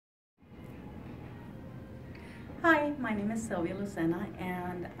Hi, my name is Silvia Lucena,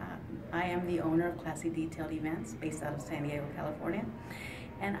 and I am the owner of Classy Detailed Events based out of San Diego, California.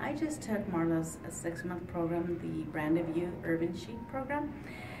 And I just took Marla's 6-month program, the Brand of You Urban Chic program.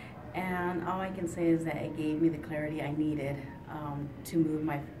 And all I can say is that it gave me the clarity I needed to move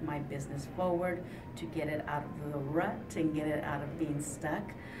my business forward, to get it out of the rut and get it out of being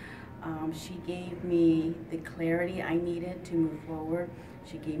stuck. She gave me the clarity I needed to move forward.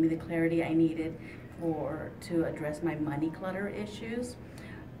 She gave me the clarity I needed to address my money clutter issues.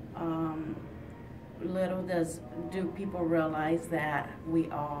 Little do people realize that we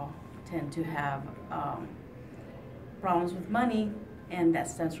all tend to have problems with money, and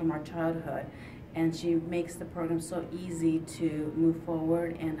that stems from our childhood. And she makes the program so easy to move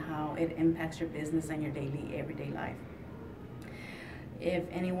forward and how it impacts your business and your daily, everyday life. If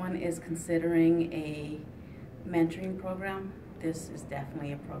anyone is considering a mentoring program, this is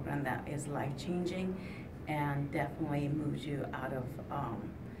definitely a program that is life-changing and definitely moves you out of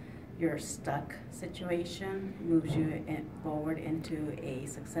your stuck situation, moves you forward into a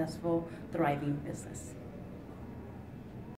successful, thriving business.